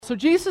So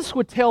Jesus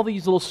would tell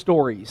these little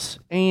stories,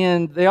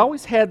 and they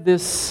always had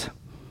this,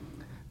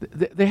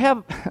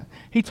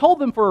 he told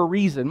them for a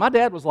reason. My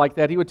dad was like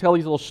that. He would tell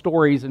these little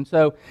stories, and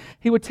so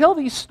he would tell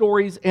these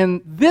stories,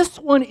 and this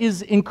one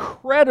is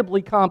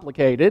incredibly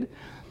complicated,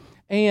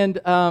 and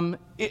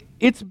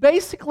it's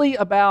basically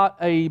about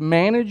a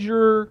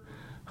manager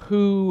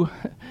who,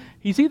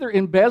 he's either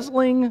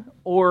embezzling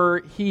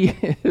or he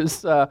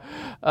is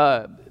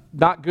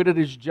not good at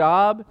his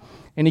job,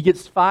 and he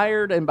gets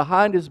fired, and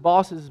behind his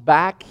boss's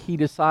back, he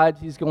decides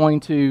he's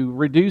going to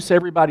reduce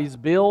everybody's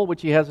bill,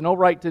 which he has no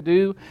right to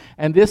do,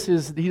 and he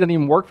doesn't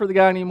even work for the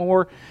guy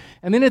anymore.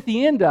 And then at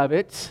the end of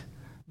it,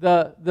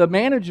 the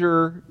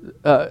manager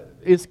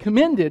is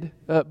commended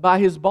by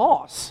his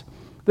boss.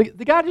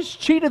 The guy just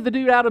cheated the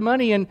dude out of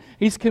money, and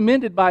he's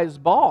commended by his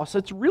boss.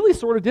 It's really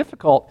sort of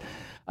difficult.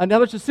 Now,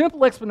 there's a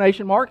simple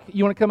explanation. Mark,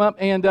 you want to come up?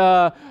 And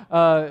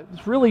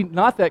it's really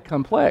not that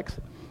complex.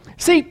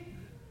 See,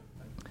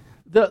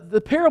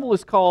 the parable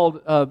is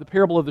called the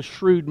parable of the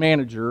shrewd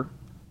manager.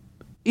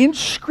 In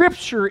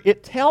Scripture,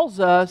 it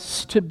tells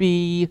us to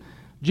be,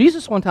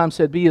 Jesus one time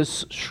said, be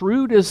as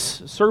shrewd as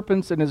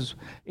serpents and as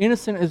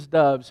innocent as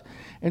doves.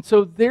 And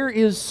so there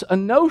is a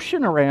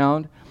notion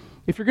around,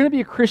 if you're going to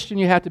be a Christian,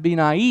 you have to be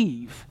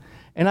naive.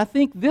 And I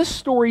think this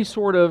story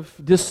sort of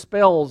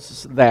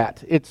dispels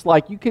that. It's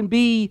like you can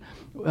be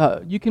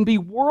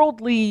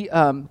worldly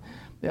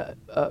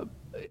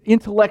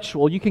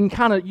intellectual. You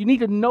need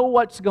to know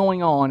what's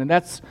going on, and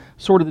that's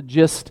sort of the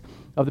gist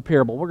of the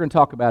parable. We're going to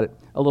talk about it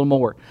a little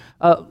more.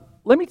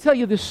 Let me tell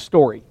you this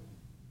story.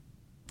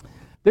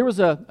 There was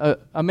a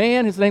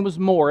man, his name was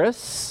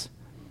Morris,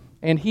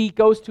 and he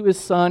goes to his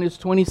son, his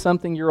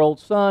 20-something-year-old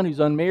son, who's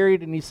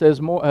unmarried, and he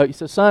says,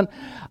 "Son,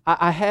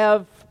 I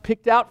have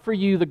picked out for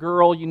you the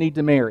girl you need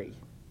to marry."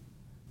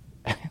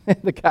 And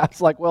the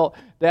guy's like, "Well,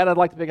 Dad, I'd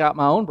like to pick out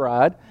my own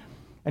bride."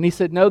 And he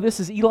said, "No, this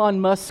is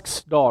Elon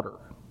Musk's daughter."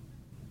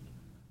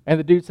 And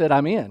the dude said,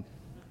 "I'm in."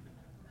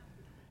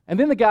 And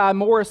then the guy,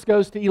 Morris,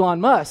 goes to Elon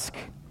Musk,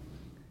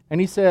 and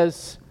he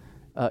says,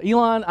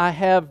 "Elon, I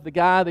have the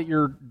guy that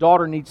your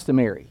daughter needs to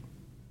marry."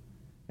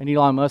 And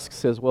Elon Musk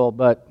says, "Well,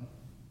 but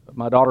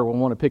my daughter will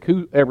want to pick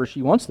whoever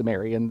she wants to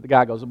marry." And the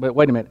guy goes, "But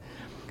wait a minute.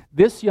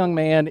 This young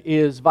man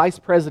is vice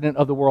president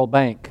of the World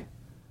Bank."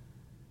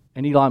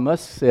 And Elon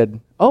Musk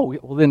said, "Oh,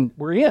 well then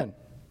we're in."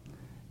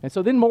 And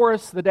so then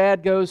Morris, the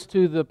dad, goes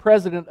to the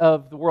president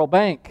of the World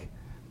Bank,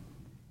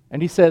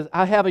 and he says,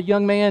 "I have a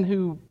young man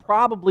who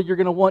probably you're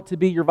going to want to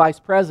be your vice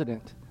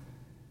president."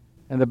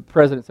 And the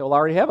president said, "Well, I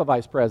already have a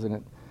vice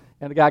president."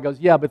 And the guy goes,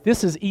 "Yeah, but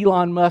this is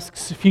Elon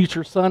Musk's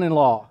future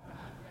son-in-law."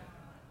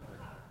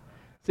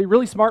 See,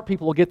 really smart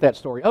people will get that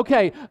story.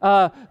 Okay,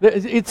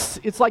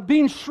 it's like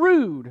being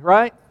shrewd,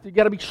 right? You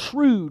got to be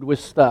shrewd with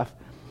stuff.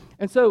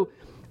 And so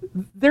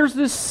there's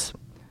this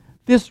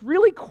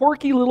really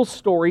quirky little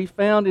story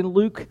found in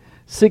Luke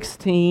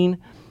 16,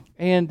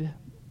 and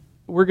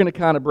we're going to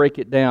kind of break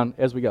it down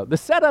as we go. The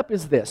setup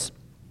is this.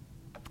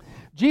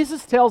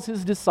 Jesus tells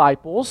his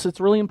disciples,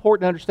 it's really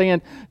important to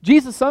understand,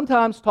 Jesus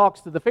sometimes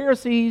talks to the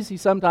Pharisees, he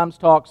sometimes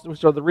talks,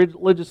 which are the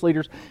religious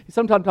leaders, he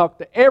sometimes talks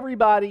to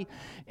everybody.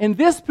 In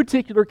this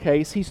particular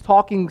case, he's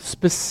talking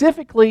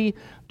specifically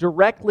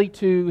directly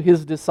to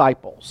his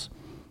disciples.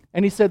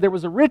 And he said there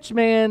was a rich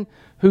man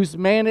whose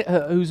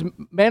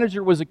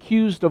manager was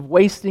accused of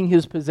wasting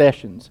his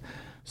possessions.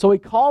 So he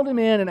called him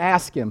in and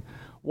asked him,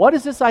 "What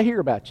is this I hear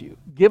about you?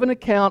 Give an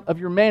account of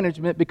your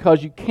management,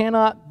 because you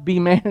cannot be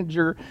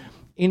manager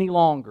any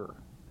longer."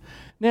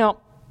 Now,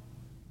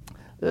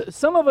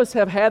 some of us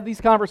have had these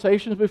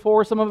conversations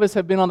before. Some of us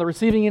have been on the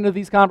receiving end of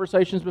these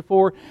conversations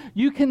before.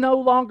 "You can no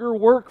longer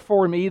work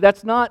for me."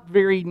 That's not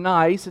very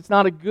nice. It's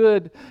not a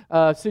good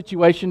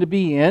situation to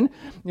be in.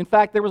 In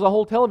fact, there was a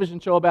whole television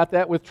show about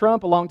that with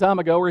Trump a long time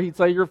ago where he'd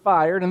say, "You're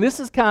fired." And this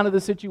is kind of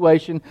the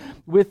situation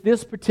with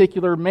this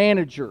particular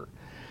manager.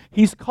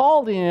 He's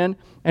called in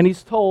and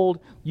he's told,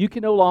 "You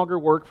can no longer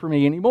work for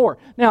me anymore."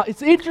 Now,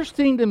 it's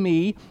interesting to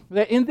me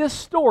that in this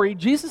story,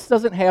 Jesus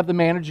doesn't have the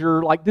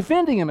manager like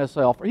defending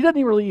himself. He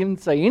doesn't really even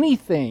say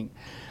anything.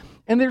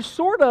 And there's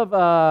sort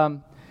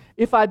of,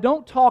 if I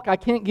don't talk, I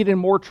can't get in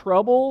more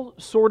trouble,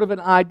 sort of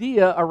an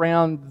idea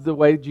around the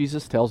way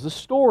Jesus tells the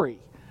story.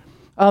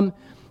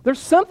 There's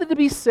something to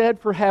be said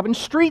for having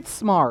street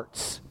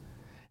smarts.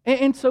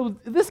 And so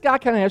this guy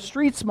kind of has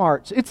street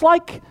smarts. It's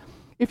like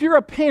if you're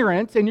a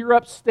parent and you're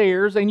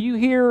upstairs and you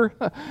hear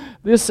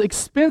this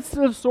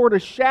expensive sort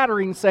of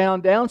shattering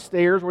sound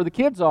downstairs where the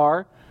kids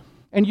are,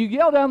 and you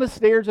yell down the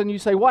stairs and you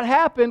say, "What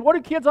happened?" What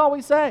do kids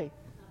always say?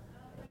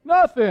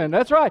 Nothing.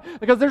 That's right,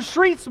 because they're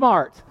street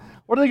smart.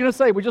 What are they going to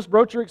say? "We just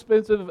broke your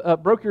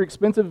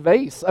expensive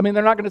vase." I mean,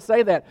 they're not going to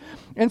say that.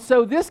 And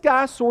so this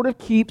guy sort of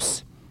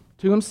keeps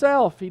to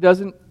himself. He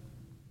doesn't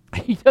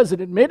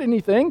admit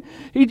anything.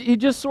 He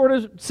just sort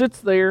of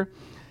sits there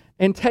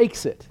and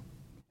takes it.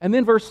 And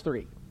then verse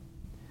 3.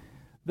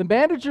 The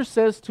manager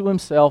says to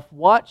himself,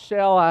 "What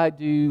shall I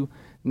do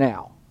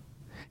now?"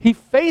 He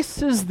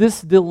faces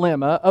this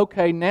dilemma.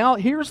 Okay, now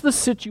here's the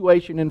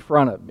situation in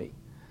front of me.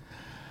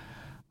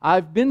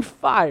 I've been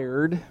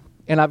fired,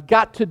 and I've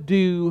got to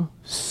do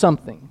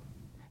something.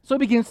 So he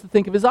begins to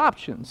think of his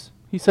options.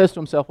 He says to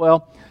himself,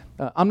 well,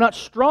 I'm not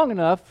strong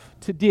enough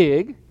to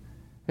dig.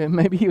 And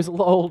maybe he was a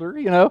little older,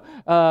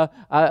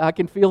 I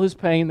can feel his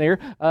pain there.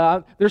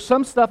 There's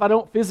some stuff I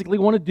don't physically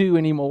want to do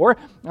anymore.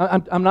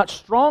 I'm not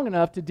strong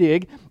enough to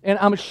dig, and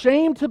I'm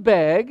ashamed to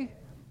beg.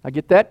 I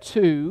get that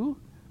too.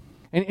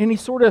 And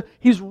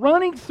he's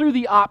running through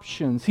the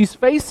options. He's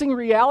facing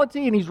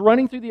reality, and he's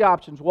running through the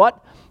options.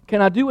 What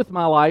can I do with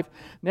my life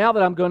now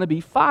that I'm going to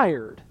be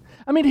fired?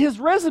 I mean, his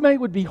resume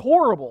would be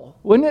horrible,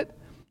 wouldn't it?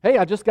 Hey,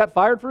 I just got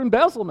fired for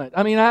embezzlement.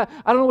 I mean, I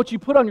don't know what you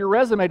put on your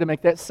resume to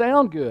make that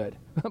sound good.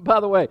 By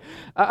the way,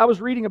 I was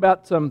reading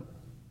about some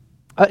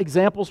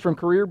examples from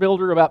Career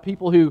Builder about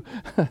people who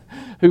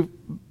who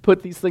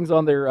put these things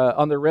on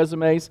their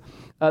resumes.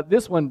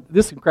 This one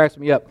cracks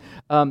me up.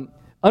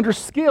 Under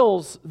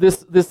skills,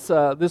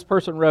 this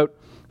person wrote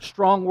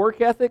strong work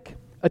ethic,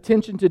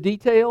 attention to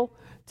detail,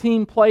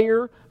 team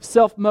player,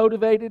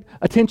 self-motivated,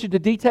 attention to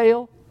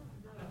detail.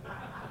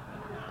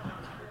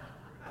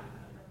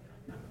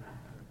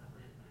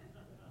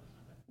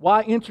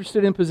 Why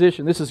interested in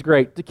position? This is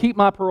great. To keep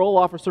my parole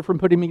officer from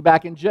putting me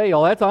back in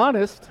jail. That's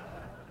honest.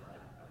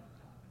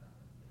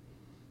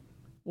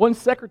 One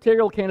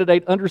secretarial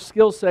candidate under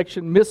skills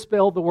section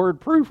misspelled the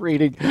word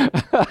proofreading.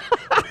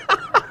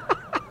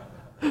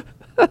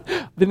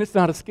 Then it's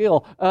not a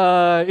skill,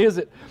 is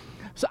it?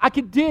 So I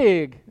could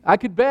dig. I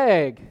could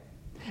beg.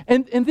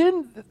 And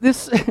then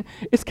this,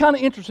 it's kind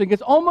of interesting.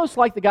 It's almost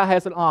like the guy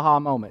has an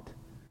aha moment.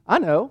 I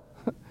know.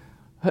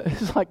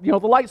 It's like, the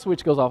light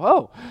switch goes off.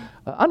 Oh,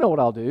 I know what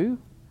I'll do.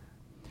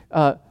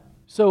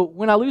 So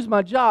when I lose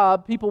my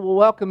job, people will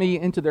welcome me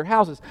into their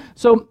houses.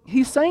 So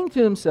he's saying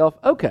to himself,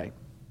 okay,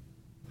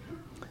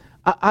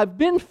 I've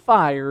been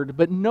fired,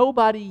 but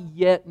nobody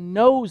yet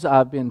knows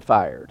I've been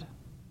fired.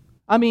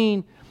 I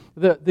mean,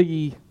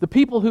 the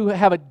people who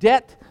have a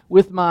debt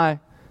with my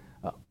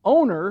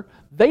owner,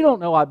 they don't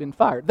know I've been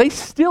fired. They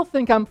still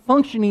think I'm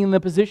functioning in the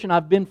position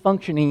I've been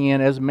functioning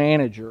in as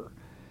manager.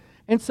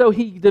 And so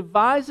he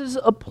devises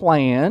a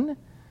plan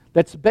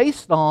that's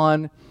based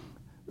on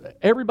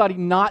everybody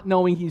not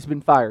knowing he's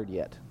been fired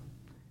yet.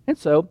 And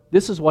so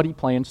this is what he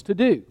plans to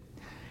do.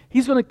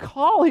 He's going to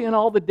call in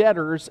all the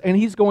debtors, and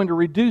he's going to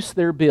reduce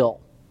their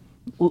bill.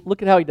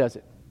 Look at how he does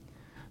it.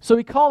 So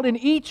he called in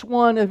each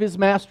one of his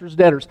master's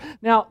debtors.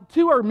 Now,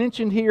 two are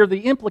mentioned here.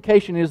 The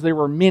implication is there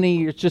were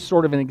many. It's just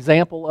sort of an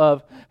example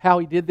of how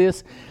he did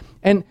this.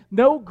 And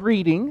no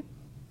greeting.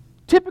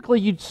 Typically,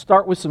 you'd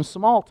start with some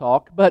small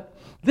talk, but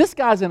this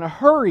guy's in a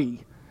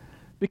hurry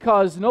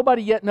because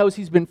nobody yet knows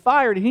he's been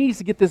fired, and he needs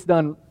to get this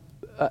done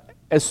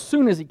as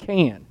soon as he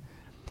can.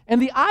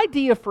 And the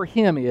idea for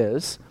him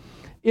is,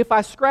 if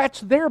I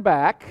scratch their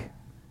back,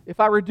 if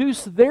I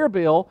reduce their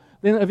bill,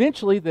 then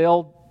eventually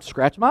they'll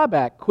scratch my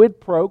back. Quid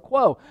pro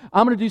quo.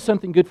 I'm going to do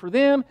something good for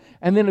them,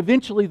 and then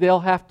eventually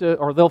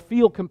they'll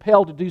feel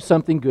compelled to do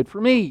something good for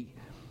me.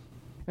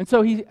 And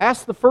so he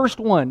asked the first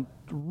one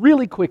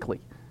really quickly,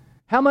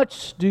 how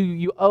much do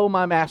you owe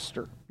my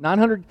master?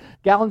 900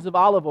 gallons of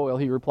olive oil,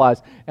 he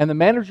replies. And the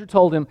manager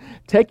told him,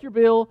 take your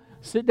bill,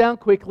 sit down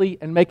quickly,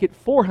 and make it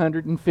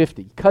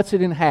 450. Cuts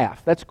it in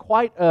half. That's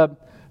quite a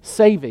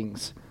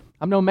savings.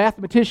 I'm no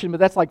mathematician,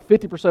 but that's like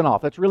 50%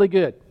 off. That's really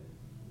good.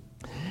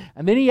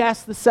 And then he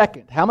asked the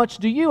second, how much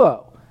do you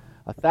owe?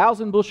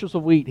 1,000 bushels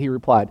of wheat, he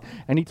replied.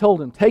 And he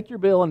told him, take your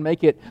bill and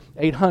make it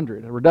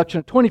 800, a reduction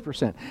of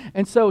 20%.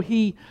 And so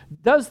he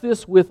does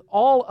this with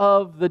all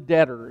of the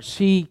debtors.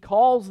 He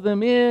calls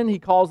them in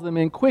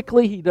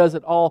quickly. He does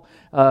it all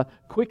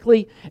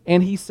quickly.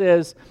 And he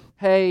says,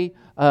 hey,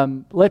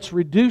 let's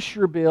reduce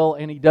your bill.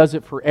 And he does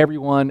it for every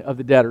one of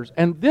the debtors.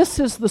 And this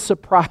is the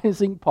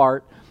surprising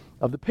part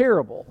of the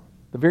parable,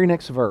 the very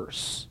next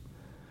verse.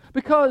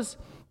 Because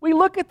we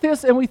look at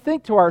this and we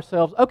think to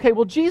ourselves, okay,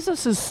 well,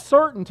 Jesus is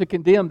certain to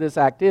condemn this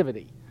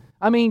activity.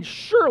 I mean,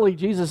 surely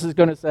Jesus is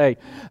going to say,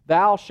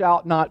 thou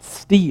shalt not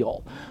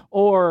steal,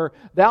 or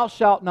thou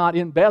shalt not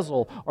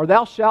embezzle, or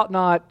thou shalt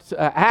not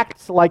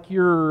act like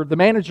you're the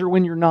manager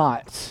when you're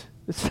not.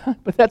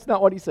 But that's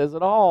not what he says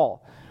at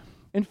all.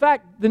 In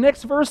fact, the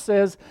next verse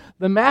says,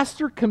 the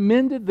master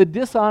commended the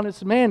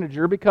dishonest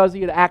manager because he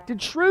had acted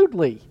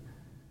shrewdly.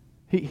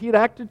 He had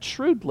acted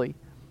shrewdly.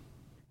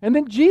 And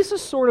then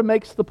Jesus sort of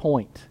makes the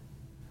point.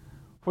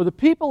 For the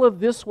people of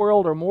this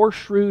world are more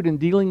shrewd in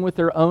dealing with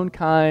their own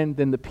kind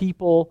than the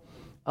people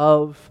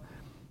of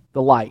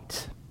the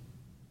light.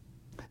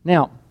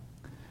 Now,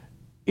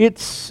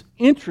 it's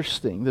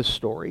interesting, this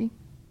story,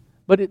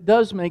 but it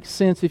does make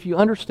sense if you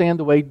understand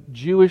the way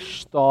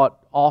Jewish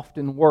thought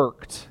often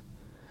worked.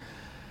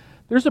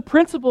 There's a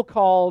principle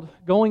called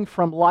going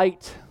from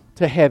light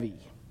to heavy.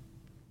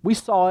 We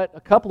saw it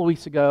a couple of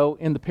weeks ago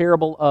in the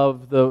parable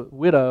of the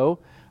widow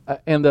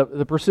and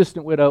the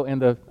persistent widow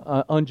and the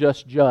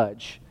unjust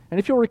judge. And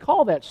if you'll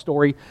recall that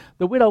story,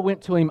 the widow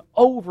went to him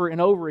over and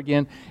over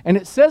again. And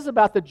it says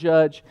about the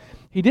judge,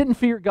 he didn't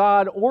fear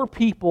God or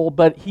people,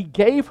 but he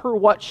gave her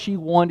what she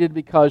wanted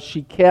because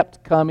she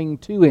kept coming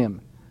to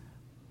him.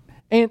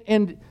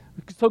 And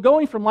So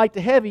going from light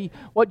to heavy,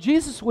 what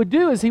Jesus would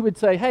do is he would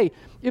say, hey,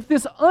 if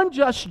this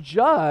unjust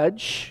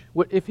judge,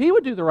 if he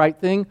would do the right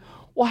thing,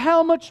 well,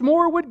 how much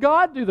more would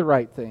God do the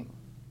right thing?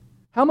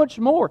 How much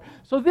more?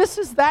 So this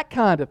is that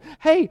kind of,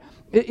 hey,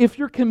 if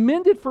you're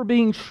commended for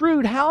being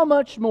shrewd, how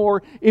much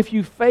more if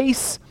you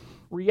face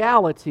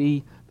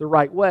reality the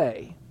right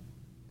way?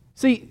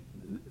 See,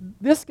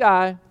 this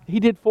guy, he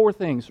did 4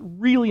 things,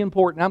 really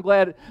important. I'm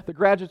glad the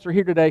graduates are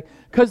here today,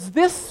 because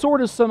this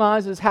sort of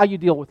surmises how you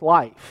deal with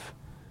life.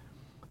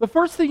 The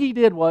first thing he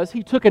did was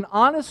he took an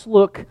honest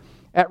look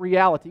at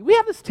reality. We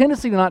have this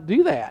tendency to not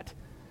do that.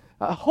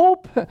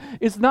 Hope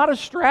is not a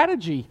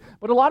strategy,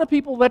 but a lot of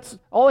people, that's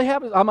all they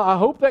have is, I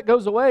hope that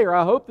goes away, or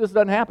I hope this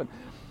doesn't happen.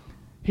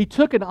 He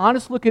took an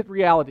honest look at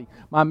reality.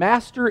 My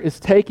master is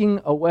taking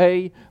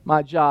away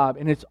my job,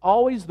 and it's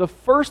always the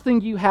first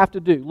thing you have to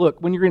do. Look,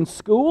 when you're in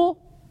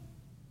school,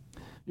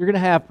 you're going to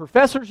have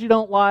professors you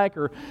don't like,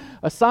 or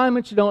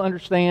assignments you don't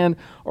understand,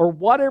 or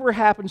whatever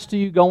happens to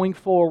you going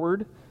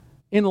forward.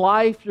 In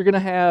life, you're going to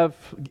have,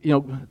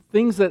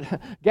 things that,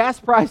 gas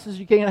prices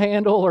you can't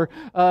handle, or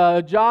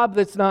a job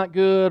that's not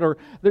good, or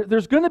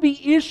there's going to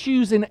be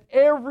issues in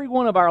every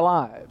one of our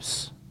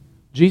lives.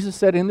 Jesus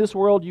said, in this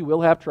world you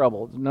will have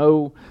trouble.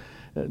 No,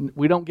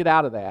 we don't get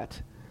out of that.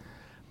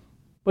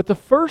 But the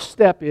first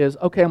step is,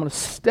 okay, I'm going to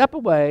step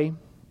away,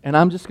 and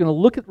I'm just going to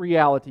look at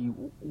reality.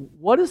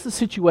 What is the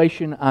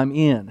situation I'm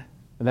in?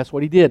 And that's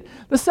what he did.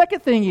 The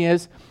second thing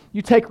is,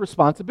 you take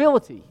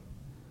responsibility.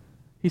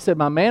 He said,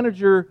 the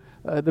manager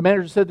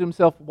said to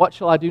himself, what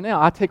shall I do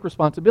now? I take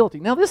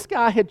responsibility. Now, this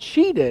guy had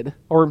cheated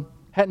or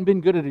hadn't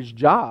been good at his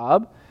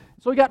job,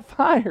 so he got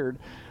fired.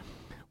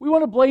 We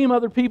want to blame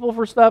other people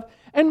for stuff,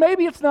 and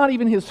maybe it's not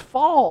even his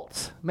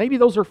fault. Maybe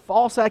those are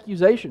false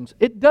accusations.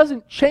 It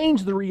doesn't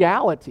change the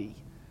reality.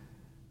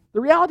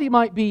 The reality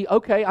might be,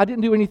 okay, I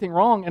didn't do anything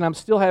wrong, and I'm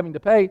still having to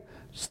pay.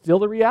 Still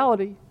the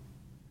reality.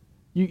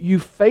 You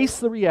face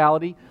the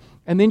reality,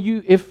 and then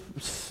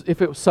if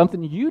it was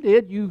something you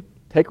did, you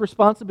take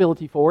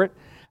responsibility for it.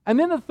 And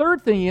then the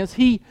third thing is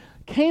he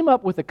came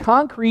up with a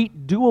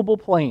concrete, doable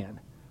plan.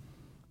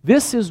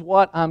 This is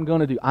what I'm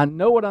going to do. I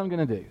know what I'm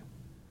going to do.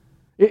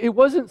 It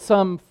wasn't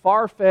some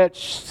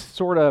far-fetched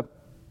sort of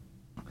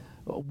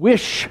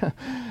wish.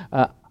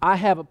 I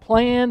have a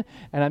plan,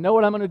 and I know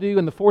what I'm going to do.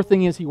 And the fourth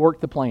thing is he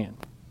worked the plan.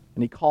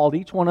 And he called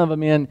each one of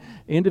them in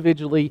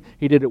individually.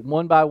 He did it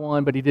one by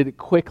one, but he did it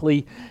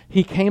quickly.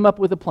 He came up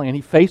with a plan.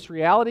 He faced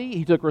reality.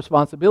 He took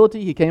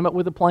responsibility. He came up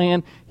with a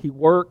plan. He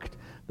worked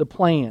the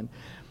plan.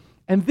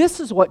 And this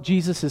is what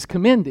Jesus is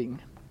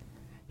commending.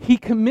 He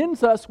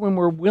commends us when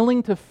we're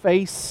willing to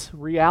face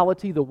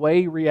reality the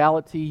way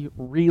reality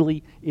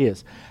really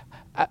is.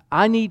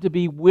 I need to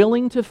be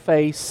willing to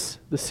face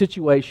the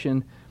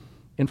situation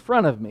in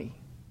front of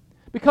me.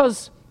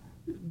 Because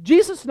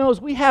Jesus knows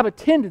we have a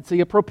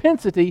tendency, a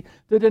propensity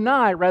to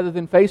deny rather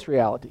than face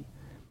reality.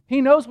 He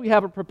knows we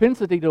have a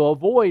propensity to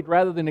avoid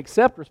rather than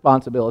accept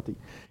responsibility.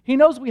 He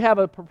knows we have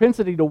a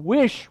propensity to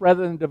wish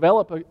rather than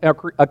develop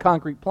a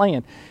concrete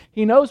plan.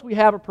 He knows we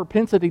have a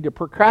propensity to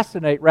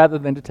procrastinate rather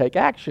than to take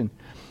action.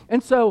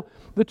 And so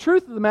the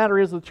truth of the matter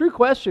is, the true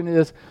question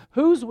is,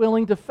 who's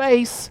willing to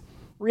face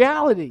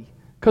reality?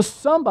 Because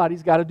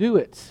somebody's got to do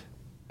it.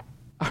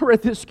 I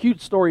read this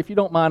cute story. If you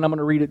don't mind, I'm going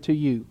to read it to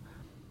you.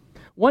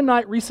 One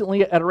night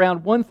recently at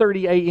around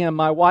 1:30 a.m.,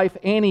 my wife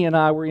Annie and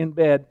I were in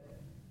bed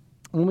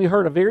when we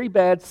heard a very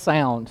bad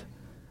sound.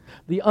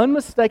 The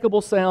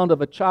unmistakable sound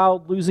of a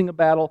child losing a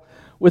battle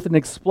with an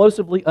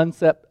explosively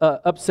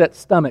upset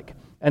stomach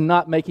and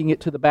not making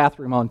it to the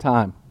bathroom on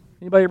time.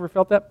 Anybody ever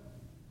felt that?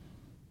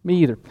 Me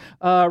either.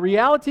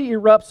 Reality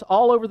erupts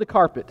all over the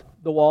carpet,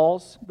 the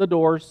walls, the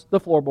doors, the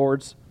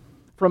floorboards,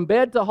 from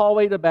bed to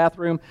hallway to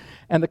bathroom,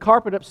 and the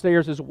carpet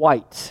upstairs is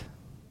white.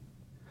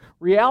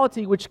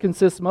 Reality, which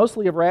consists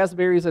mostly of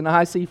raspberries and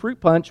high C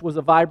fruit punch, was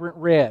a vibrant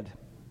red.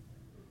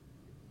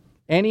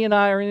 Annie and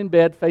I are in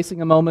bed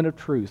facing a moment of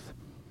truth.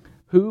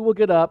 Who will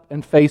get up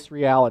and face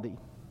reality?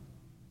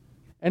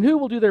 And who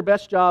will do their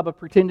best job of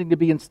pretending to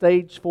be in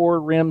stage 4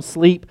 REM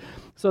sleep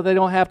so they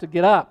don't have to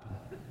get up?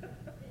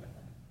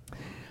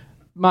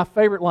 My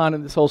favorite line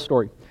in this whole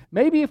story.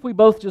 Maybe if we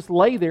both just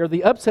lay there,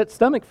 the upset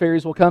stomach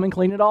fairies will come and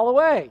clean it all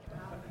away.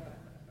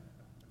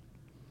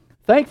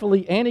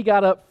 Thankfully, Annie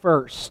got up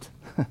first.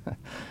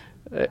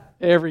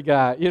 Every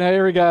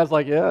guy's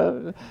like,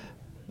 yeah.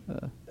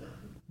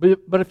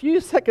 But a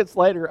few seconds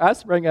later, I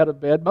sprang out of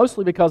bed,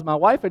 mostly because my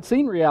wife had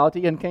seen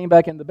reality and came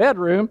back in the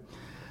bedroom.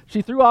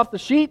 She threw off the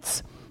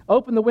sheets,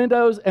 opened the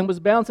windows, and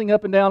was bouncing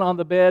up and down on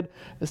the bed,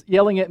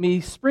 yelling at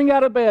me, "Spring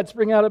out of bed,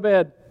 spring out of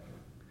bed."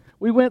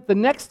 We went the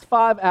next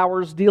 5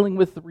 hours dealing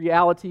with the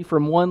reality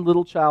from one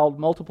little child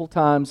multiple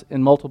times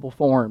in multiple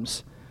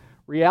forms.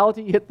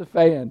 Reality hit the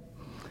fan.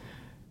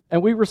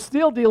 And we were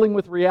still dealing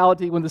with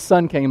reality when the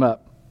sun came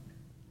up.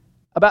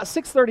 About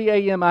 6:30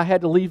 a.m., I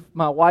had to leave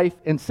my wife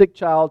and sick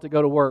child to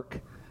go to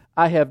work.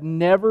 I have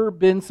never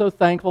been so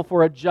thankful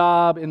for a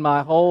job in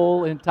my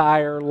whole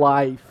entire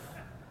life.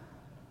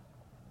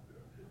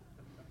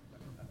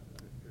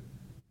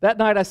 That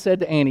night I said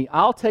to Annie,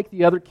 I'll take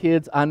the other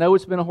kids. I know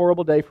it's been a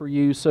horrible day for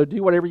you, so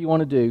do whatever you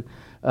want to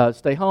do.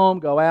 Stay home,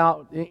 go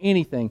out,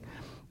 anything.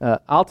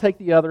 I'll take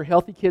the other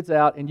healthy kids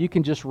out, and you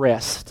can just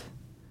rest.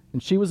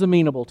 And she was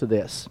amenable to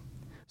this.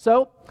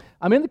 So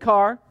I'm in the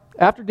car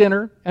after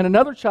dinner, and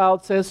another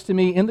child says to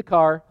me in the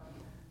car,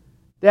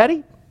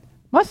 Daddy,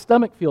 my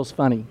stomach feels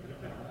funny,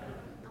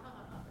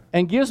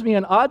 and gives me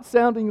an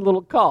odd-sounding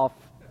little cough.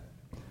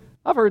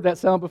 I've heard that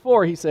sound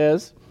before, he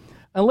says.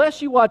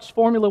 Unless you watch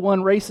Formula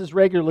One races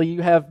regularly,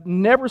 you have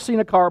never seen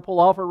a car pull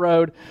off a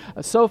road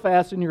so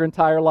fast in your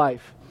entire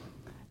life.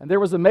 And there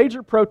was a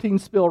major protein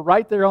spill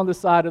right there on the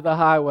side of the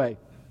highway.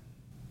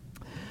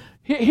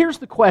 Here's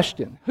the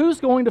question. Who's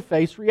going to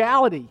face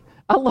reality?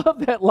 I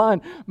love that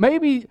line.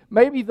 Maybe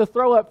the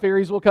throw-up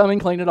fairies will come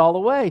and clean it all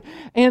away.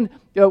 And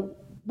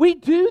we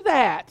do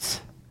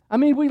that. I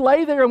mean, we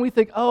lay there and we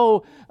think,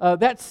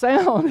 that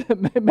sound,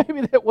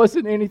 maybe that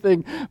wasn't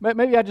anything.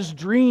 Maybe I just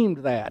dreamed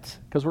that,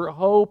 because we're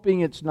hoping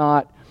it's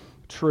not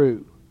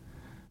true.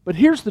 But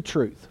here's the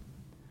truth.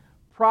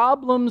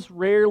 Problems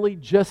rarely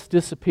just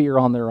disappear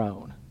on their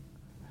own.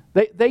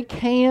 They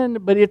can,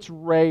 but it's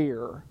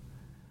rare.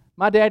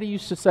 My daddy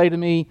used to say to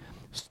me,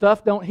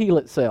 stuff don't heal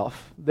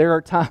itself. There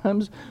are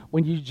times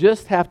when you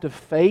just have to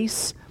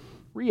face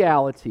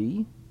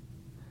reality,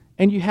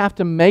 and you have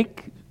to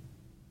make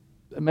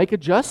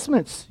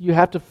adjustments. You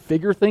have to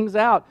figure things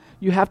out.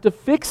 You have to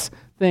fix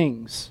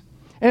things.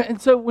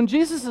 And so when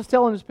Jesus is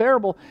telling his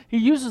parable, he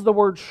uses the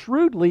word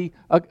shrewdly.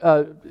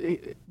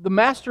 The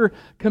master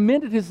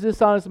commended his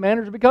dishonest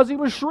manager because he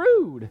was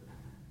shrewd.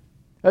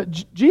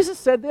 Jesus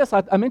said this,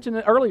 I mentioned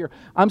it earlier,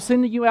 I'm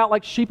sending you out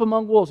like sheep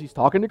among wolves. He's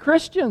talking to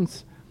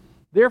Christians.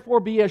 Therefore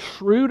be as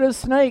shrewd as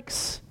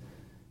snakes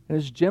and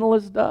as gentle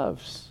as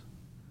doves.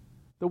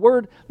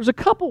 There's a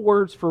couple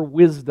words for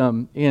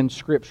wisdom in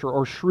Scripture,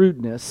 or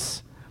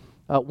shrewdness.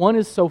 One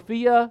is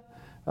Sophia.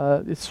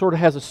 It sort of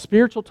has a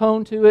spiritual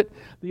tone to it.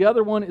 The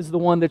other one is the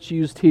one that's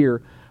used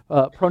here,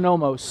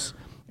 pronomos.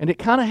 And it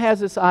kind of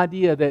has this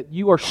idea that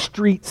you are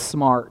street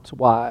smart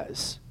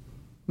wise.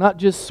 Not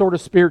just sort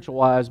of spiritual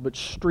wise, but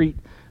street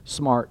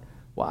smart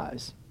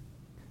wise.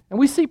 And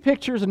we see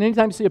pictures, and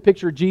anytime you see a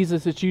picture of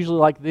Jesus, it's usually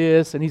like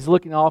this, and he's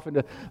looking off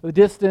into the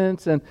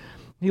distance, and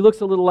he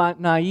looks a little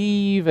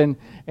naive and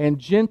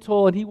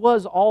gentle, and he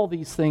was all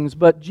these things.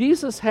 But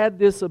Jesus had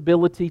this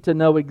ability to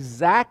know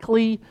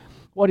exactly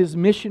what his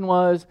mission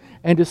was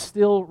and to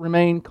still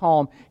remain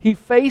calm. He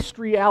faced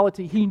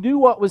reality. He knew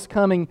what was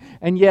coming,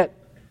 and yet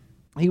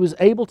he was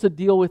able to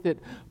deal with it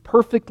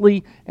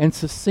perfectly and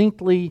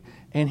succinctly,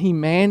 and he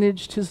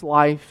managed his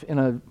life in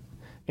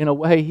a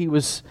way he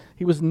was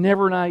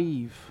never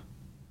naive.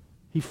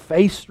 He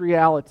faced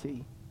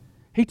reality.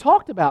 He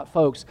talked about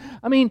folks.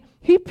 I mean,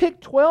 he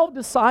picked 12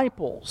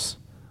 disciples.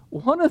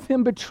 One of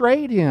them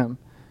betrayed him.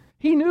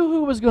 He knew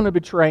who was going to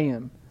betray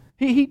him.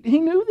 He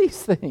knew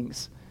these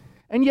things.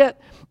 And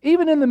yet,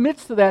 even in the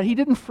midst of that, he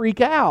didn't freak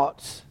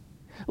out.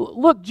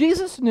 Look,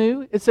 Jesus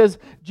knew, it says,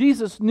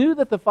 Jesus knew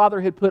that the Father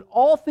had put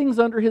all things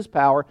under his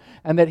power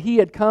and that he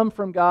had come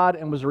from God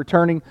and was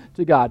returning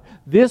to God.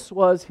 This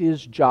was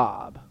his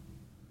job.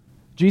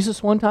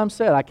 Jesus one time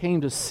said, I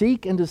came to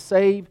seek and to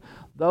save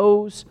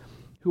those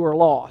who are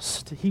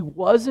lost. He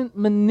wasn't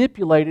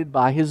manipulated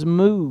by his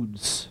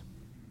moods.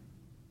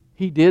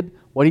 He did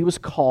what he was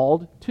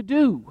called to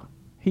do.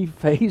 He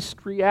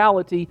faced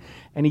reality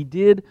and he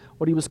did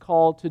what he was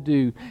called to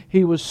do.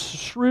 He was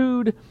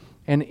shrewd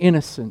and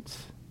innocent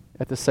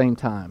at the same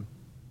time.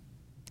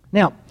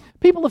 Now,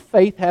 people of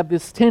faith have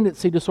this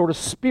tendency to sort of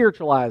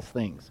spiritualize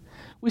things.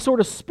 We sort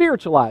of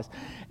spiritualize.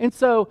 And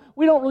so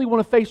we don't really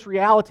want to face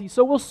reality,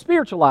 so we'll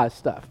spiritualize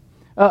stuff.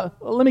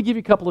 Let me give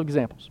you a couple of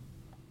examples.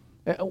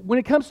 When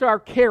it comes to our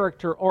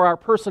character or our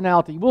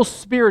personality, we'll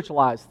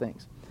spiritualize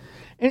things.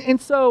 And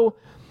so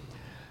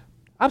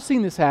I've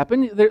seen this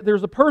happen.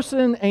 There's a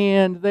person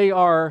and they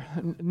are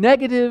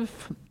negative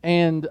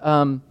and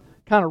kind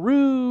of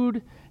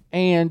rude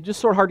and just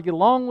sort of hard to get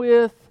along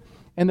with.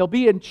 And they'll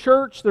be in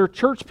church, they're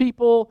church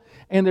people,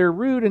 and they're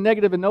rude and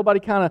negative, and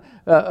nobody kind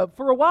of,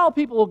 for a while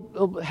people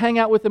will hang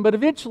out with them, but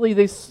eventually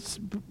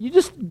you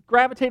just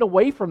gravitate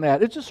away from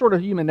that. It's just sort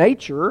of human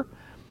nature.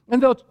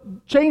 And they'll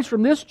change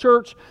from this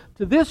church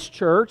to this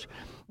church,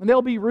 and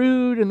they'll be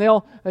rude, and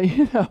they'll,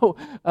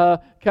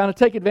 kind of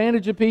take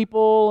advantage of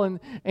people,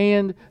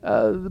 and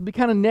be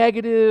kind of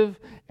negative,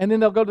 and then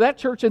they'll go to that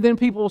church, and then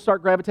people will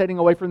start gravitating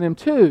away from them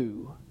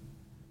too.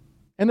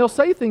 And they'll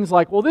say things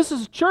like, well, this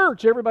is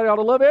church. Everybody ought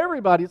to love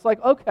everybody. It's like,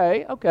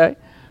 okay.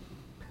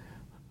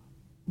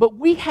 But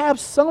we have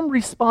some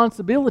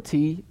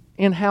responsibility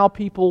in how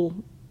people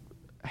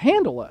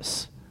handle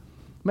us.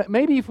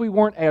 Maybe if we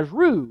weren't as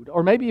rude,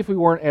 or maybe if we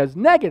weren't as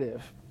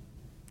negative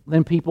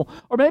than people,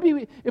 or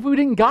maybe if we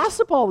didn't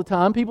gossip all the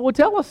time, people would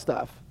tell us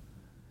stuff.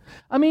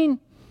 I mean,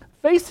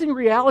 facing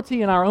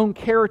reality in our own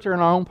character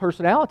and our own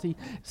personality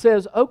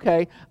says,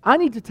 okay, I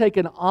need to take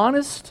an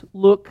honest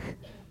look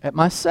at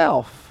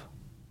myself.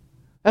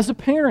 As a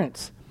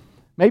parent,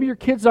 maybe your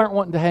kids aren't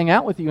wanting to hang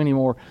out with you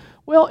anymore.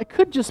 Well, it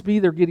could just be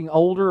they're getting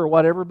older or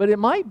whatever, but it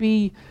might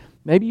be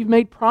Maybe you've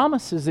made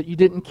promises that you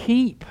didn't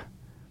keep,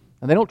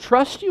 and they don't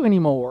trust you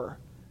anymore.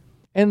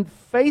 And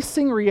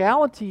facing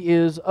reality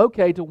is,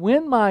 okay, to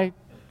win my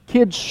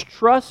kids'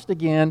 trust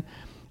again,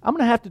 I'm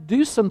going to have to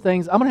do some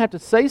things, I'm going to have to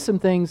say some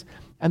things,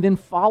 and then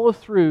follow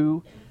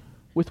through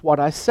with what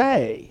I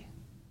say.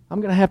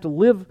 I'm going to have to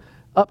live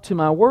up to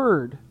my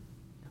word.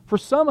 For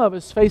some of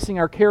us, facing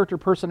our character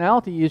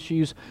personality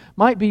issues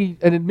might be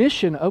an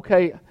admission,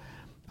 okay,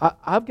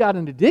 I've got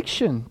an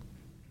addiction.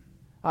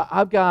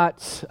 I've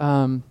got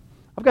some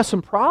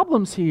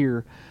problems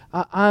here.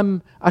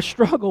 I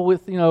struggle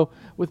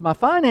with my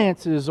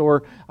finances,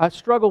 or I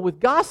struggle with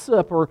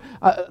gossip, or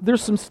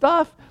there's some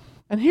stuff.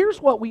 And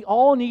here's what we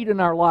all need in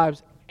our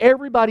lives.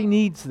 Everybody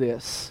needs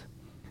this.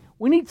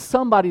 We need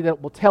somebody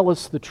that will tell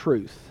us the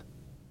truth.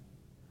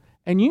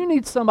 And you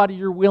need somebody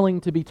you're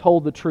willing to be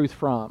told the truth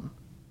from.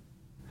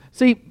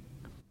 See,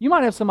 you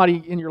might have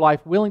somebody in your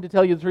life willing to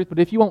tell you the truth, but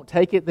if you won't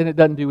take it, then it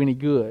doesn't do any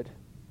good.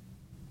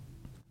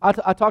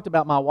 I talked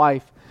about my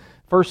wife,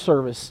 first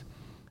service.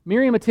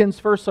 Miriam attends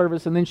first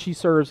service, and then she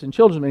serves in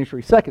children's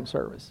ministry, second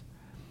service.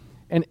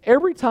 And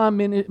every time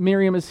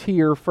Miriam is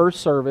here, first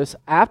service,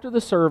 after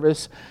the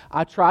service,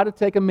 I try to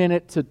take a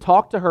minute to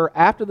talk to her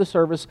after the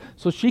service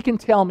so she can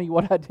tell me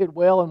what I did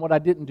well and what I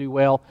didn't do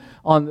well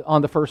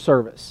on the first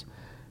service.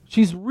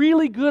 She's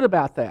really good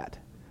about that.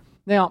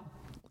 Now,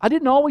 I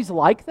didn't always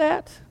like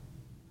that,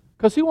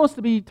 because who wants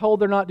to be told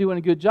they're not doing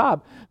a good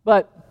job?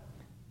 But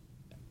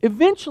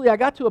eventually I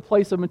got to a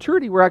place of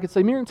maturity where I could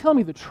say, Miriam, tell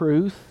me the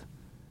truth.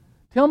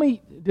 Tell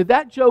me, did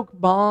that joke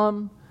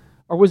bomb?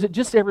 Or was it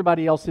just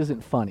everybody else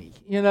isn't funny?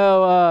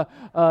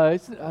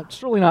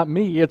 It's really not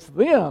me, it's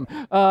them.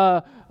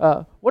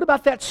 What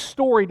about that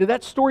story? Did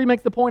that story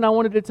make the point I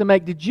wanted it to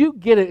make? Did you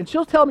get it? And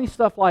she'll tell me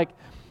stuff like,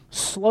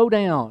 slow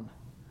down.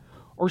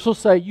 Or she'll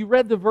say, you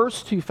read the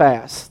verse too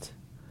fast.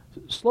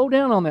 Slow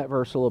down on that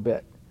verse a little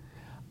bit.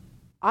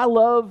 I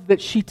love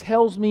that she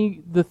tells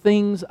me the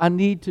things I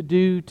need to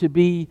do to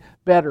be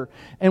better.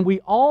 And we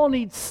all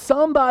need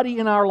somebody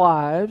in our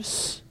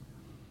lives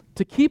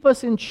to keep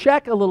us in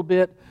check a little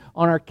bit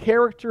on our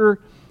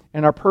character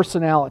and our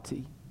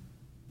personality.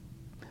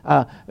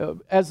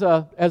 As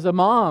a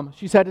mom,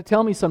 she's had to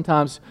tell me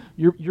sometimes,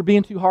 you're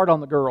being too hard on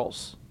the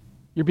girls.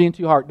 You're being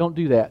too hard. Don't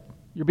do that.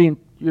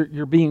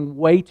 You're being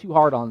way too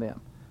hard on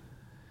them.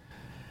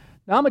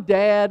 Now, I'm a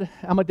dad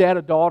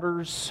of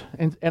daughters,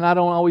 and I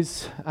don't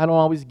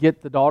always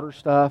get the daughter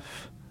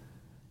stuff.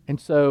 And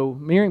so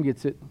Miriam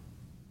gets it.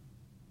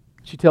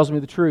 She tells me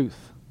the truth.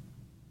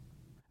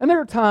 And there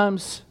are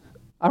times,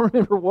 I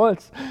remember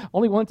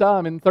only one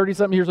time in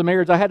 30-something years of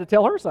marriage, I had to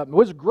tell her something. It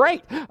was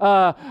great.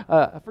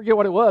 I forget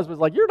what it was. It was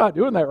like, you're not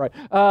doing that right.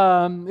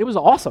 It was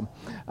awesome.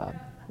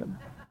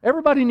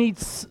 Everybody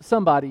needs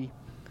somebody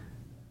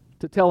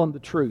to tell them the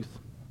truth.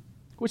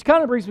 Which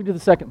kind of brings me to the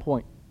second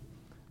point.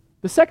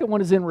 The second one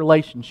is in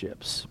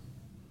relationships.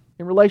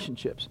 In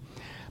relationships.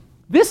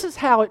 This is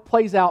how it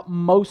plays out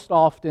most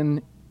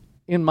often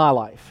in my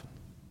life.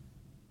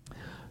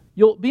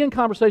 You'll be in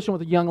conversation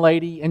with a young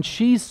lady, and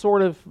she's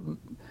sort of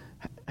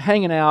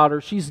hanging out,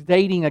 or she's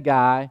dating a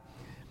guy,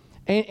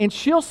 and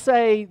she'll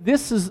say,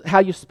 this is how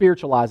you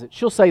spiritualize it.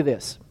 She'll say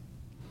this.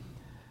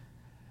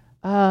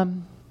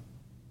 The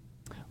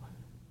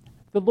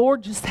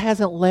Lord just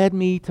hasn't led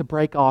me to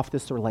break off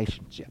this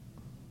relationship.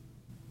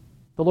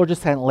 The Lord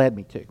just hasn't led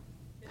me to.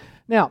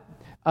 Now,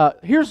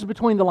 here's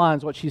between the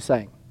lines what she's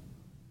saying.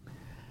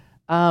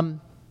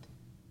 I'm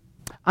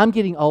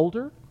getting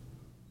older,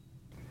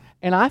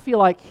 and I feel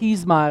like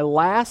he's my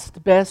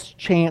last best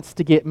chance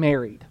to get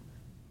married.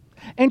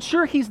 And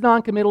sure, he's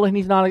non-committal and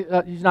he's not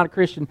a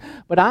Christian,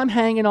 but I'm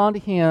hanging on to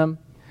him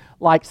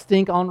like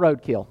stink on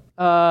roadkill,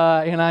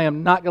 and I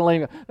am not going to let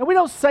him go. Now, we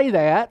don't say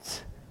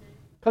that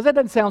because that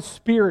doesn't sound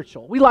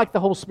spiritual. We like the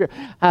whole spirit.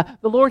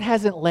 The Lord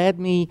hasn't led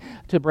me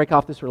to break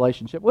off this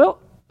relationship. Well,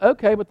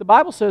 okay, but the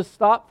Bible says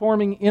stop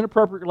forming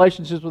inappropriate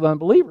relationships with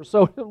unbelievers.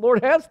 So the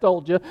Lord has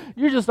told you.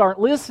 You just aren't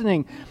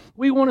listening.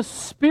 We want to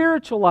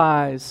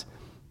spiritualize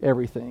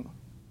everything.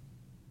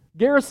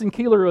 Garrison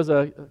Keillor was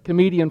a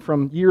comedian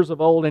from years of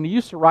old, and he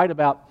used to write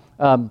about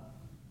a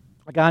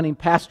guy named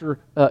Pastor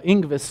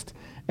Ingvist.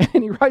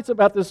 And he writes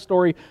about this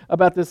story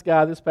about this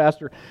guy, this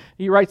pastor.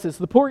 He writes this: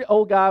 the poor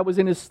old guy was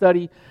in his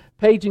study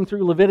paging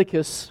through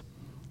Leviticus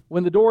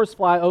when the doors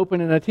fly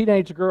open and a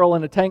teenage girl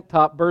in a tank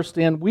top burst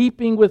in,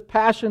 weeping with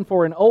passion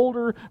for an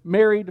older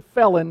married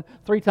felon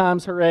 3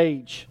 times her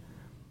age.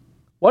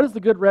 What is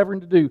the good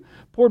reverend to do?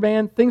 Poor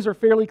man, things are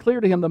fairly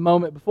clear to him the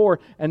moment before,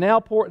 and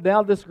now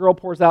this girl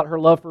pours out her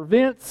love for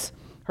Vince,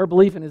 her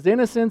belief in his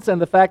innocence,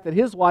 and the fact that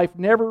his wife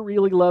never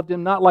really loved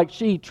him, not like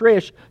she,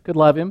 Trish, could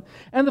love him,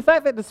 and the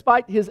fact that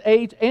despite his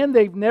age and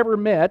they've never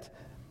met,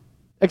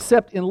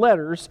 except in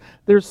letters,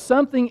 there's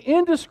something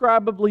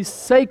indescribably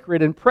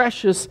sacred and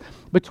precious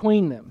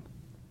between them.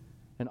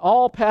 And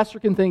all pastor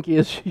can think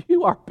is,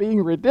 you are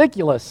being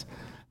ridiculous.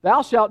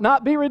 Thou shalt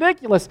not be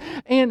ridiculous.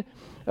 And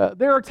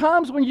there are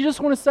times when you just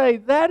want to say,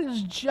 that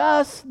is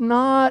just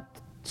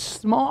not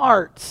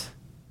smart.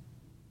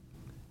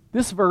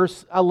 This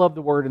verse, I love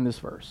the word in this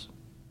verse.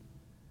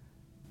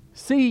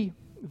 See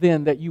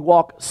then that you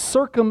walk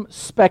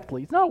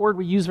circumspectly. It's not a word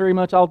we use very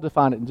much. I'll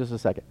define it in just a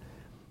second.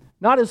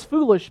 Not as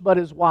foolish, but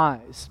as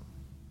wise.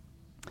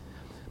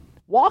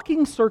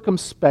 Walking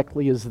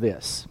circumspectly is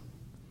this.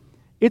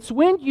 It's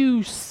when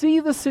you see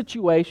the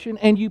situation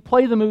and you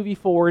play the movie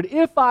forward.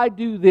 If I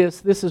do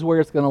this, this is where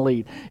it's going to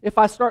lead. If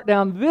I start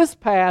down this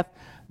path,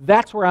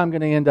 that's where I'm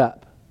going to end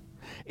up.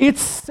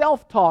 It's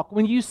self-talk.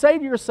 When you say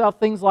to yourself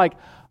things like,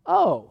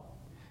 oh,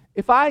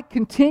 if I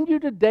continue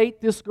to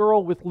date this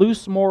girl with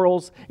loose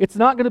morals, it's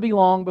not going to be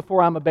long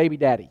before I'm a baby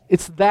daddy.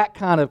 It's that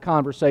kind of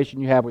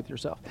conversation you have with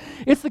yourself.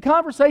 It's the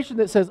conversation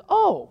that says,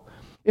 oh,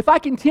 if I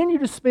continue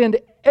to spend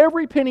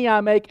every penny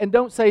I make and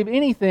don't save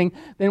anything,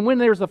 then when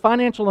there's a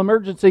financial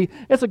emergency,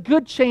 it's a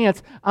good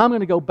chance I'm going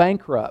to go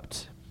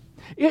bankrupt.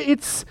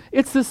 It's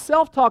the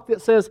self-talk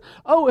that says,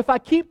 oh, if I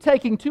keep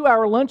taking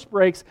 2-hour lunch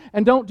breaks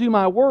and don't do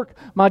my work,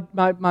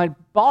 my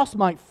boss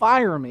might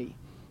fire me.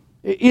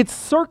 It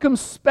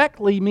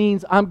circumspectly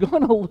means I'm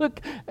going to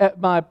look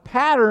at my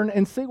pattern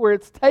and see where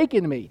it's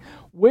taken me.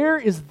 Where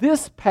is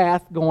this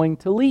path going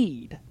to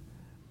lead?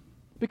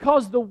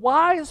 Because the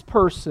wise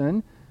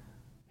person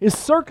is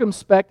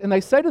circumspect and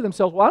they say to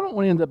themselves, well, I don't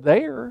want to end up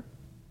there.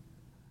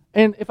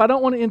 And if I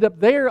don't want to end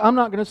up there, I'm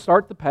not going to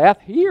start the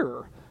path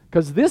here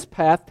because this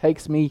path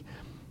takes me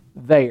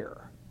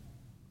there.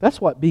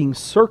 That's what being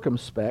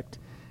circumspect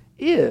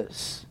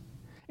is.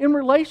 In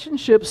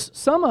relationships,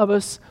 some of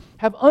us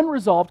have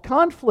unresolved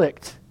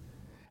conflict.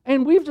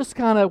 And we've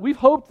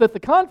hoped that the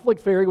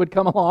conflict fairy would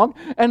come along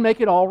and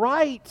make it all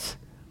right.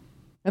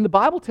 And the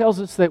Bible tells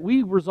us that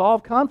we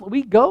resolve conflict.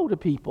 We go to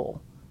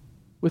people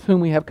with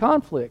whom we have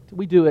conflict.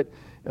 We do it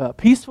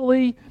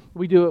peacefully.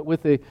 We do it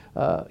with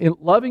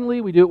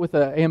lovingly. We do it with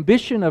an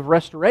ambition of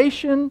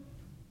restoration.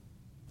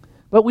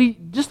 But we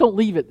just don't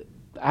leave it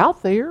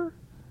out there.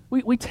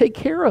 We take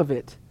care of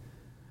it.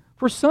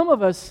 For some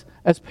of us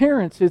as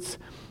parents,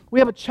 we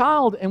have a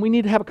child and we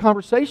need to have a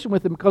conversation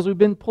with them because we've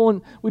been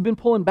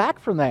pulling back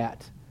from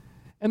that.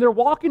 And they're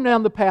walking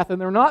down the path and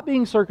they're not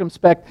being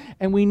circumspect,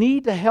 and we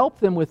need to help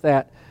them with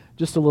that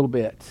just a little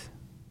bit.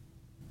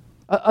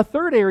 A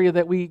third area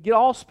that we get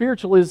all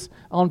spiritual is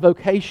on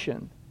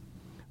vocation.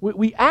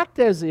 We act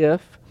as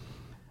if,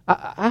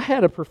 I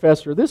had a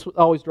professor, this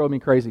always drove me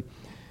crazy.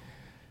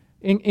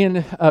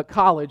 In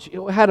college,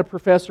 I had a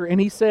professor and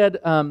he said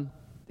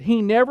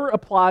he never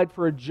applied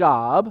for a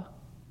job.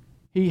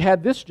 He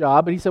had this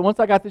job, but he said, once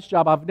I got this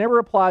job, I've never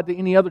applied to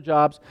any other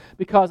jobs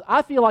because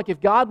I feel like if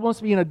God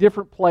wants me in a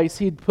different place,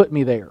 He'd put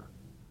me there.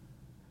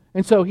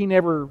 And so he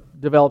never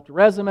developed a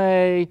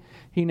resume.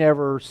 He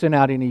never sent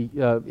out any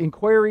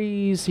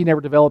inquiries. He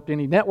never developed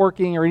any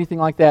networking or anything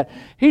like that.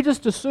 He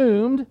just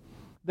assumed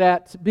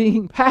that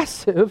being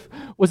passive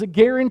was a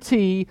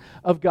guarantee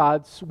of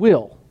God's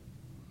will.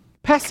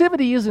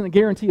 Passivity isn't a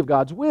guarantee of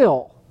God's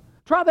will.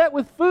 Try that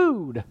with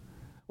food.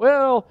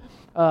 Well,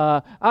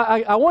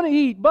 I want to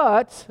eat,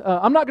 but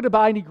I'm not going to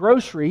buy any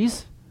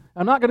groceries.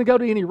 I'm not going to go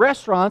to any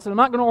restaurants, and I'm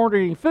not going to order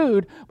any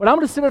food, but I'm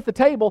going to sit at the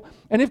table,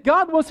 and if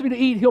God wants me to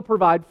eat, He'll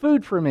provide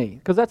food for me,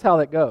 because that's how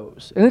that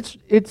goes. And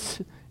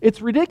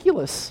it's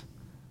ridiculous.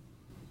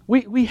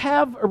 We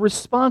have a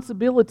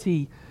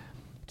responsibility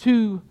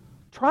to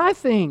try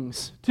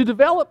things, to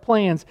develop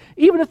plans,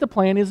 even if the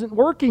plan isn't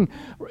working.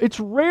 It's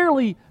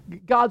rarely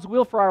God's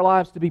will for our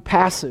lives to be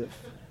passive.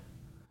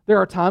 There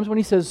are times when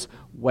He says,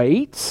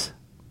 wait.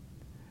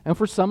 And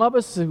for some of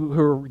us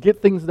who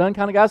get things done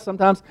kind of guys,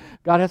 sometimes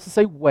God has to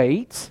say,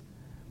 wait.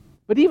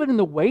 But even in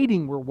the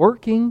waiting, we're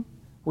working,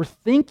 we're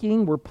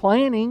thinking, we're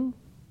planning.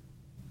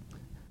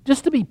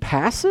 Just to be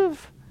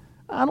passive?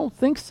 I don't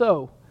think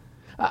so.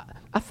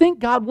 I think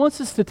God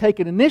wants us to take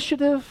an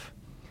initiative.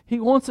 He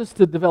wants us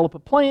to develop a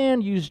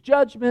plan, use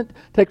judgment,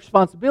 take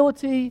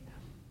responsibility.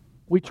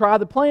 We try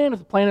the plan. If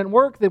the plan didn't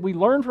work, then we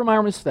learn from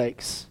our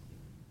mistakes.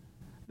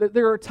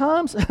 There are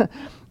times,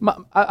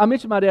 I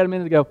mentioned my dad a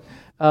minute ago.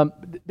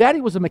 Daddy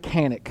was a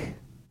mechanic.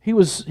 He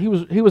was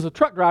a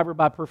truck driver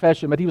by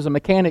profession, but he was a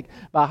mechanic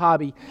by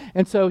hobby.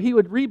 And so he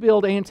would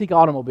rebuild antique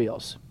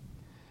automobiles.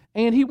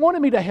 And he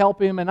wanted me to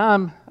help him, and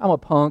I'm a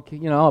punk,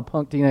 I'm a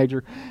punk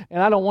teenager,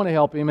 and I don't want to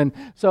help him. And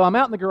so I'm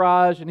out in the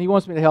garage, and he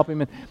wants me to help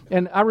him.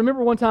 And I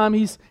remember one time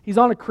he's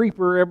on a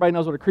creeper. Everybody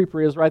knows what a creeper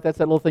is, right? That's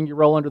that little thing you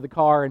roll under the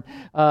car.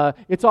 And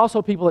it's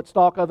also people that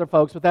stalk other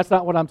folks, but that's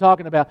not what I'm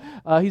talking about.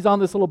 He's on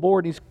this little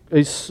board, and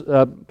he's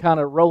kind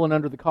of rolling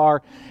under the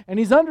car. And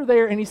he's under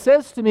there, and he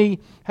says to me,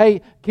 hey,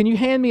 can you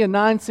hand me a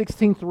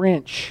 9/16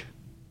 wrench?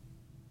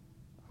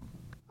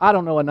 I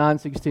don't know a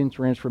 9/16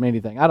 wrench from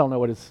anything. I don't know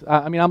what it's.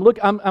 I'm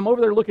over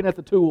there looking at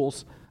the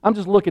tools. I'm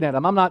just looking at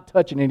them. I'm not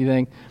touching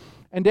anything.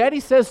 And Daddy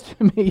says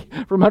to me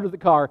from under the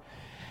car,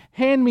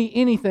 hand me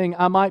anything,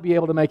 I might be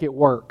able to make it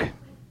work.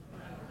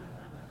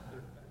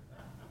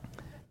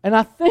 And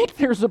I think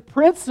there's a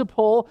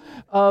principle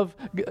of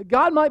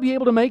God might be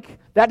able to make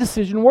that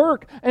decision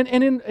work. And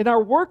in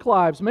our work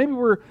lives, maybe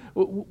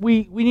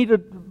we need to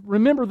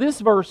remember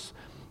this verse.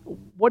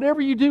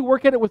 Whatever you do,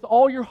 work at it with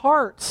all your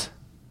heart.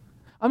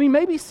 I mean,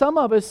 maybe some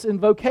of us in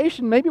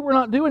vocation, maybe we're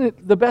not doing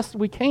it the best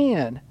we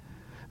can.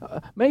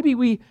 maybe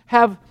we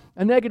have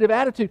a negative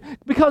attitude.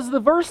 Because the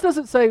verse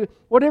doesn't say,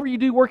 whatever you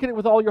do, work at it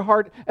with all your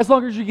heart, as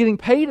long as you're getting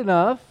paid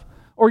enough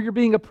or you're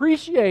being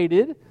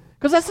appreciated.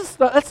 Because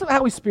that's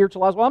how we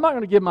spiritualize. Well, I'm not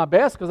going to give my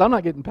best because I'm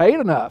not getting paid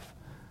enough.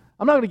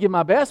 I'm not going to give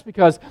my best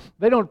because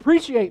they don't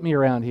appreciate me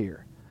around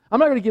here. I'm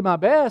not going to give my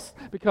best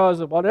because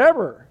of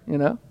whatever,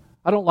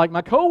 I don't like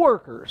my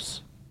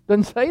coworkers.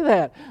 Doesn't say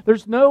that.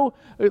 There's no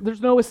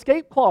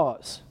escape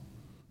clause.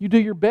 You do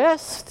your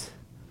best.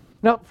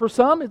 Now, for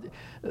some,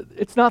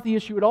 it's not the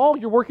issue at all.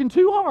 You're working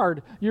too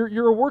hard.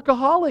 You're a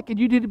workaholic, and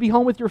you need to be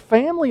home with your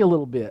family a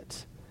little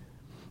bit.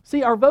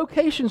 See, our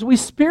vocations, we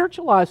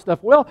spiritualize stuff.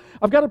 Well,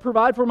 I've got to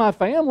provide for my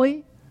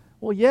family.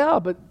 Well, yeah,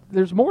 but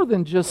there's more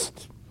than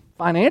just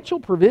financial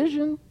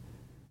provision.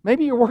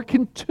 Maybe you're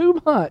working too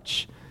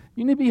much.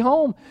 You need to be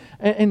home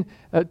and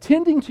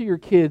tending to your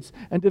kids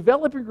and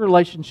developing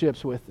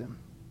relationships with them.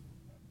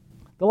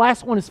 The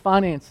last one is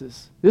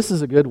finances. This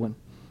is a good one.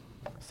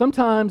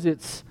 Sometimes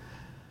it's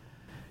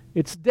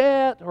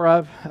debt, or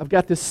I've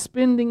got this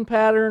spending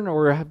pattern,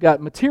 or I've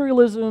got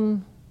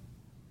materialism.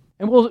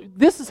 And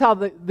this is how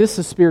this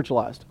is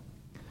spiritualized.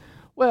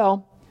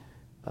 Well,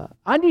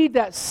 I need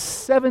that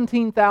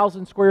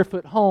 17,000 square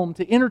foot home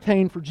to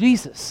entertain for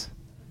Jesus.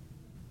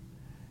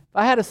 If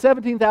I had a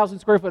 17,000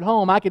 square foot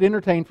home, I could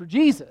entertain for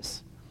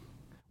Jesus.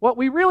 What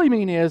we really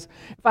mean is,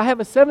 if I have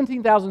a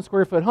 17,000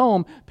 square foot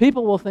home,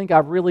 people will think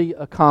I've really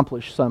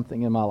accomplished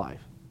something in my life.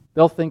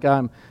 They'll think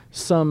I'm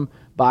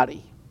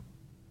somebody.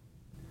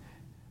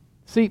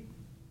 See,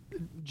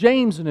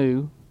 James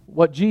knew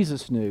what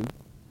Jesus knew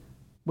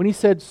when he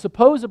said,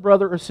 suppose a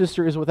brother or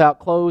sister is without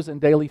clothes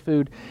and daily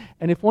food,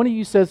 and if one of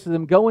you says to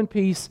them, go in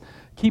peace,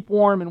 keep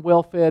warm and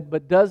well fed,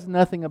 but does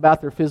nothing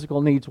about their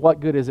physical needs, what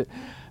good is it?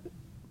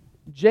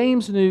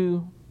 James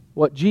knew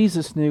what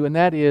Jesus knew, and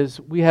that is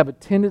we have a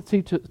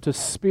tendency to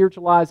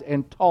spiritualize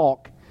and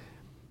talk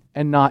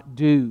and not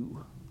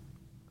do.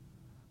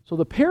 So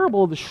the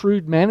parable of the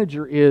shrewd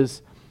manager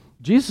is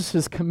Jesus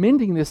is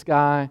commending this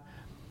guy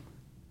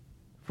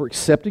for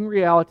accepting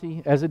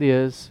reality as it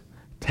is,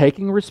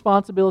 taking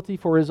responsibility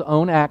for his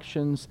own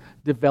actions,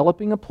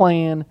 developing a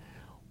plan,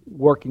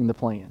 working the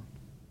plan.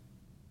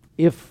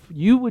 If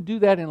you would do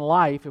that in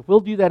life, if we'll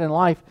do that in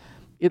life,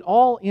 it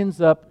all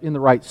ends up in the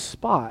right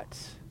spot.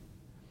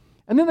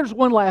 And then there's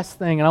one last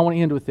thing, and I want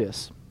to end with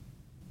this.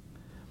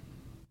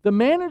 The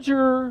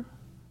manager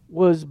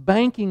was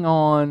banking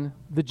on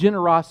the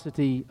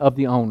generosity of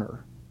the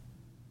owner,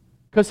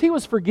 because he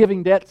was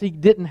forgiving debts he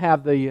didn't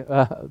have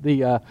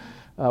the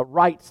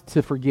right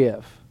to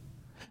forgive.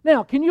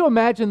 Now, can you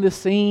imagine this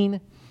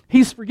scene?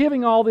 He's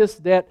forgiving all this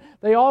debt.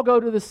 They all go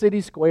to the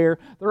city square.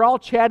 They're all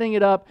chatting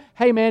it up.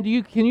 Hey, man,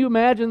 can you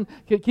imagine,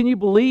 can you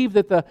believe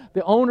that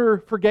the owner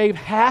forgave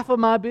half of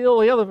my bill?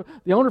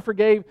 The owner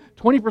forgave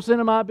 20%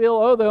 of my bill.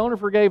 Oh, the owner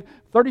forgave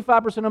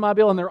 35% of my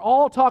bill. And they're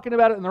all talking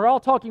about it, and they're all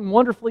talking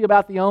wonderfully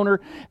about the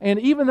owner. And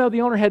even though the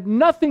owner had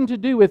nothing to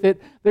do with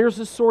it, there's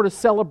this sort of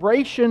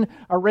celebration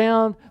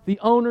around the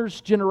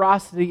owner's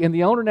generosity, and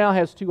the owner now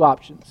has two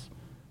options.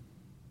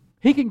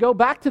 He can go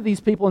back to these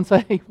people and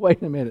say, hey,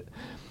 wait a minute.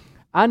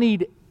 I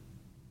need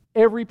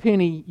every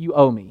penny you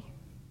owe me.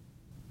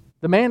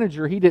 The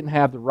manager, he didn't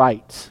have the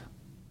right.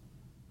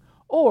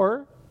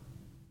 Or,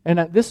 and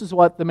this is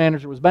what the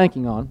manager was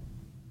banking on,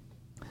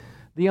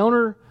 the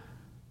owner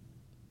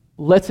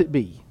lets it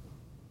be.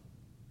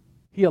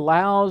 He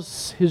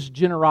allows his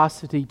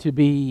generosity to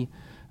be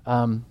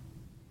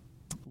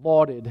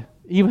lauded,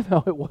 even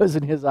though it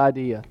wasn't his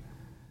idea.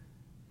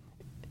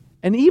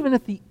 And even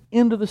at the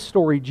end of the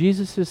story,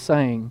 Jesus is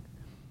saying,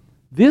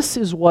 this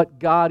is what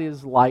God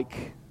is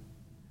like.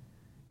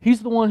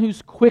 He's the one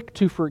who's quick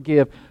to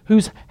forgive,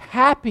 who's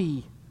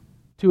happy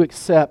to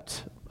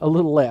accept a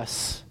little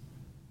less.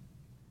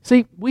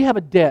 See, we have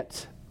a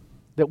debt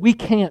that we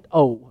can't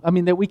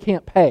that we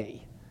can't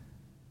pay.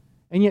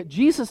 And yet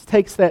Jesus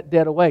takes that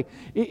debt away.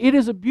 It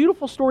is a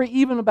beautiful story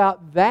even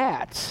about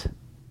that.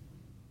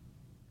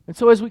 And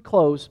so as we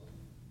close,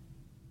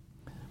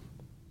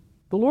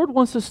 the Lord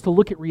wants us to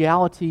look at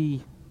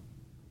reality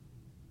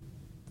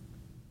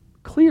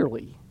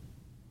clearly,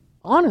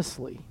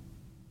 honestly.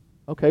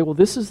 Okay, well,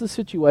 this is the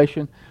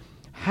situation.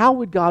 How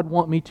would God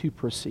want me to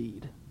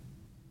proceed?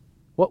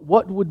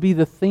 What would be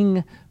the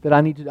thing that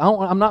I need to do?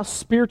 I'm not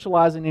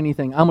spiritualizing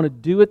anything. I'm going to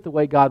do it the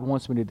way God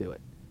wants me to do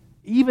it,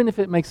 even if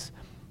it makes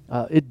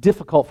it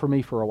difficult for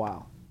me for a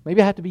while.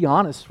 Maybe I have to be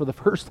honest for the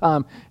first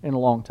time in a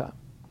long time.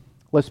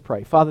 Let's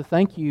pray. Father,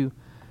 thank you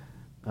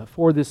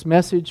for this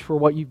message, for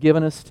what you've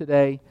given us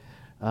today.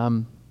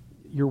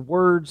 Your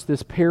words,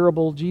 this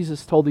parable,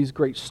 Jesus told these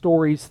great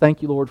stories.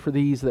 Thank you, Lord, for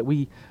these, that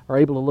we are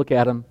able to look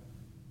at them.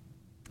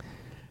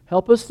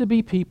 Help us to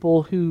be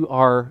people who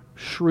are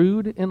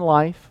shrewd in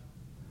life,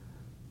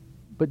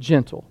 but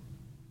gentle.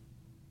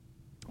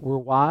 We're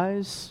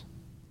wise,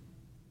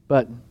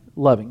 but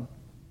loving.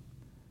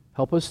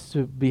 Help us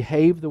to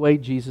behave the way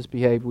Jesus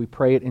behaved. We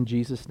pray it in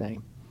Jesus'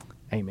 name.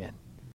 Amen.